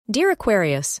Dear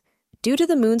Aquarius, due to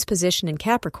the moon's position in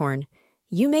Capricorn,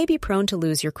 you may be prone to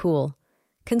lose your cool.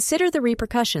 Consider the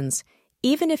repercussions,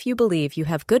 even if you believe you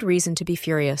have good reason to be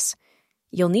furious.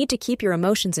 You'll need to keep your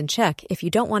emotions in check if you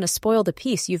don't want to spoil the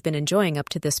peace you've been enjoying up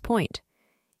to this point.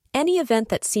 Any event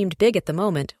that seemed big at the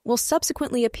moment will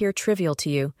subsequently appear trivial to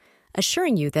you,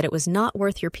 assuring you that it was not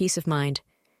worth your peace of mind.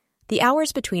 The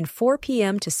hours between 4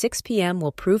 p.m. to 6 p.m.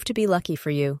 will prove to be lucky for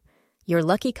you. Your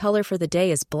lucky color for the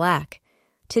day is black.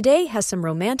 Today has some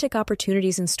romantic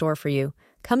opportunities in store for you,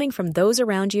 coming from those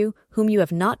around you whom you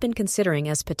have not been considering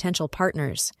as potential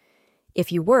partners.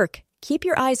 If you work, keep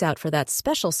your eyes out for that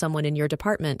special someone in your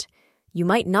department. You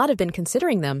might not have been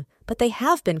considering them, but they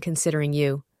have been considering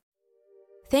you.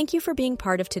 Thank you for being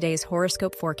part of today's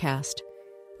horoscope forecast.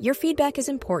 Your feedback is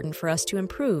important for us to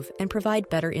improve and provide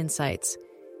better insights.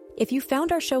 If you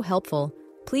found our show helpful,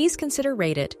 please consider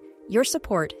rate it. Your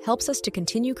support helps us to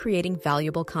continue creating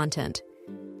valuable content.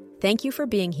 Thank you for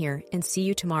being here and see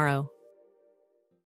you tomorrow.